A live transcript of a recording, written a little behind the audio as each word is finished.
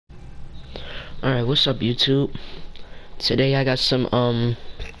Alright, what's up YouTube? Today I got some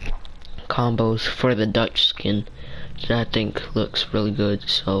combos for the Dutch skin that I think looks really good.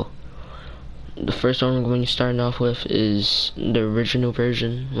 So the first one we're going to start off with is the original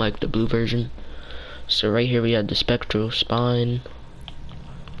version, like the blue version. So right here we have the spectral spine.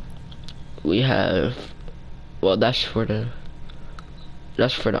 We have, well, that's for the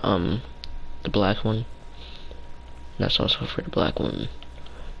black one. That's also for the black one.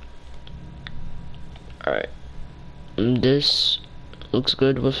 Alright. This looks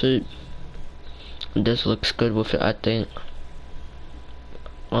good with it. This looks good with it, I think.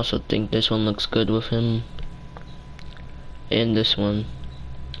 Also think this one looks good with him. And this one.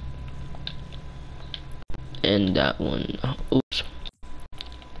 And that one. Oops.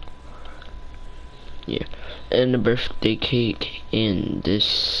 Yeah. And the birthday cake and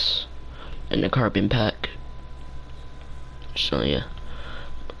this and the carbon pack. So yeah.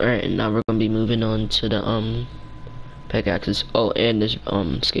 Alright, now we're gonna be moving on to the pickaxes. Oh, and this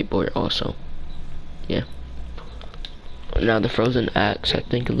skateboard also. Yeah. Now the frozen axe, I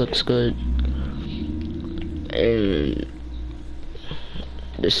think it looks good. And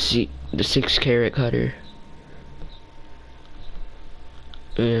the 6-carat cutter.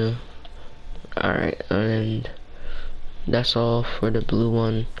 Yeah. Alright, and that's all for the blue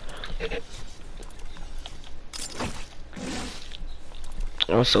one.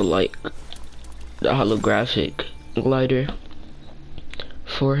 Also like the holographic glider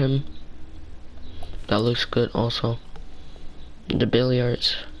for him. That looks good also. The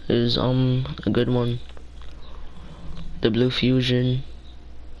billiards is a good one. The blue fusion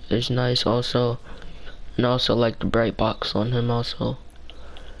is nice also. And also like the bright box on him also.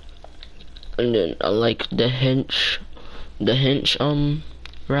 And then I like the hench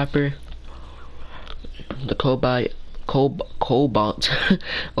wrapper. The cobalt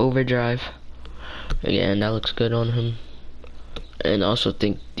overdrive. Again, that looks good on him. And also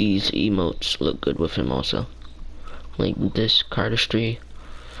think these emotes look good with him also. Like this cardistry,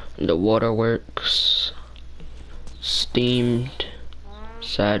 the waterworks, steamed,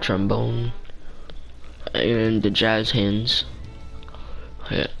 sad trombone, and the jazz hands.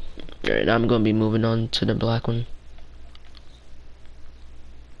 Yeah. Alright, now I'm gonna be moving on to the black one.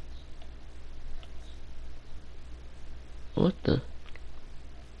 What the?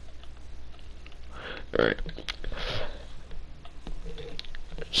 Alright.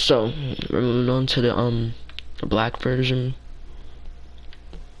 So we're moving on to the black version.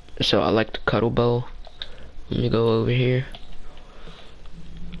 So I like the cuddle bow. Let me go over here.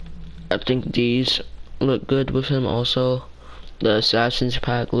 I think these look good with him also. The assassin's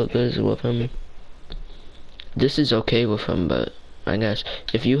pack look good with him. This is okay with him, but I guess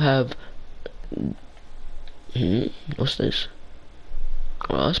if you have what's this?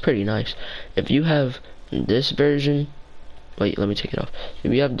 Well, that's pretty nice. If you have this version, wait, let me take it off.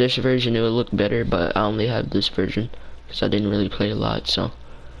 If you have this version, it would look better, but I only have this version because I didn't really play a lot. So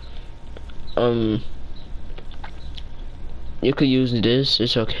you could use this,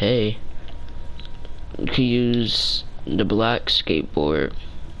 it's okay. You could use the black skateboard,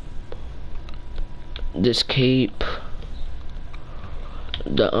 this cape,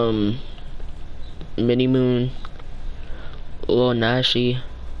 the mini moon, Lil Nashi,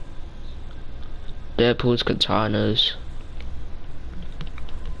 Deadpool's katanas,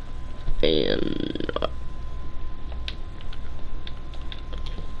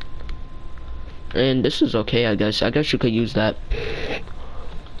 and this is okay, I guess you could use that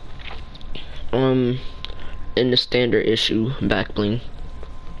in the standard issue back bling.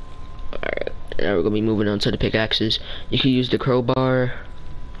 Alright, now we're gonna be moving on to the pickaxes. You can use the crowbar.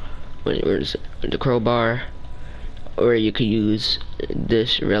 Where is it? The crowbar, or you could use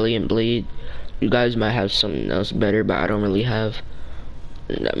this Reliant blade. You guys might have something else better, but I don't really have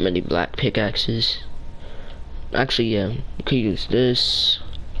that many black pickaxes. Actually, yeah, you could use this.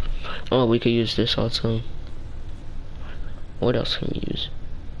 Oh, we could use this also. What else can we use?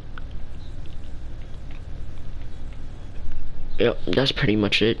 Yep, that's pretty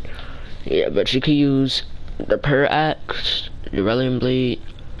much it. Yeah, but you could use the per axe, the Reliant blade,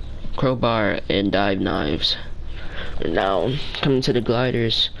 crowbar, and dive knives. Now, coming to the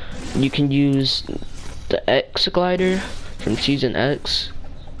gliders, you can use the X glider from Season X.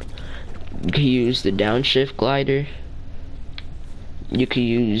 You can use the downshift glider. You can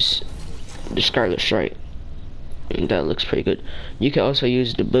use the Scarlet Stripe. And that looks pretty good. You can also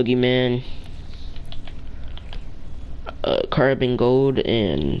use the Boogeyman, Carbon Gold,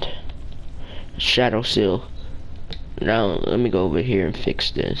 and Shadow Seal. Now, let me go over here and fix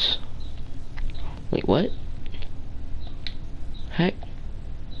this. Wait, what? Heck?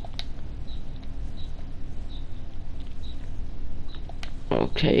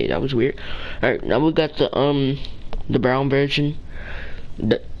 Okay, that was weird. Alright, now we got the brown version.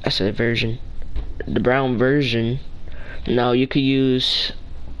 I said version. The brown version. Now you could use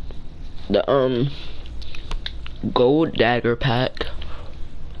the gold dagger pack.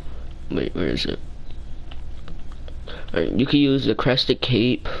 Wait, where is it? Alright, you could use the crested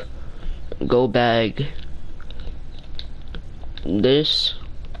cape, gold bag. This.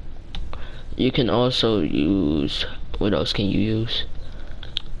 You can also use. What else can you use?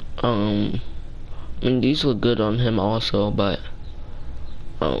 I mean, these look good on him also, but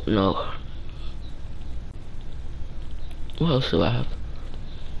I don't know. What else do I have?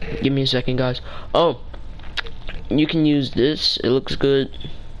 Give me a second, guys. Oh, you can use this. It looks good.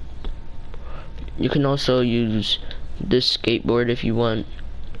 You can also use this skateboard if you want.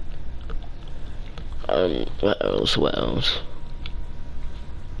 What else? What else?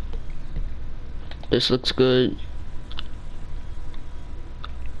 This looks good.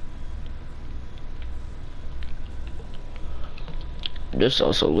 This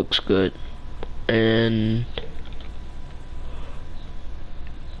also looks good. And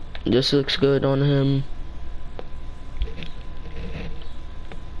this looks good on him.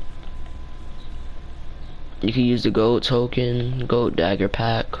 You can use the gold token, gold dagger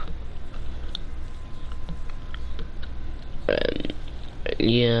pack.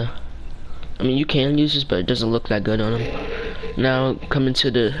 Yeah. I mean, you can use this, but it doesn't look that good on him. Now, coming to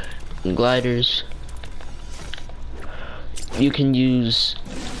the gliders. You can use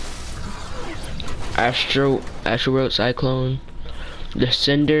Astro World Cyclone, the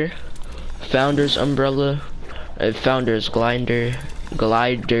Cinder, Founder's Umbrella, Founder's Glider,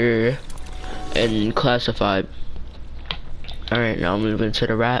 and Classified. Alright, now moving to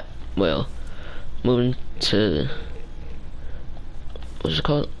the wrap. Well, moving to, what's it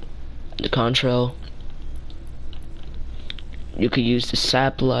called? The contrail. You could use the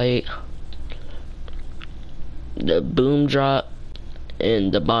sap light, the boom drop,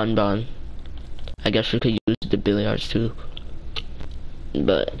 and the bonbon. I guess we could use the billiards too.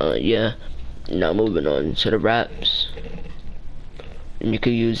 But yeah. Now moving on to the wraps. And you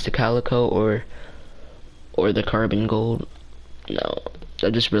could use the calico or the carbon gold. Now I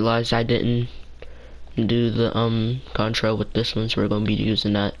just realized I didn't do the contrail with this one, so we're gonna be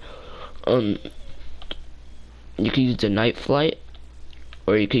using that. You could use the night flight,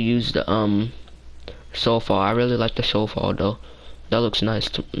 or you could use the soulfall. I really like the soulfall though. That looks nice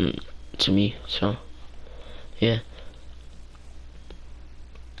to me. So yeah.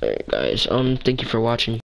 Alright guys, thank you for watching.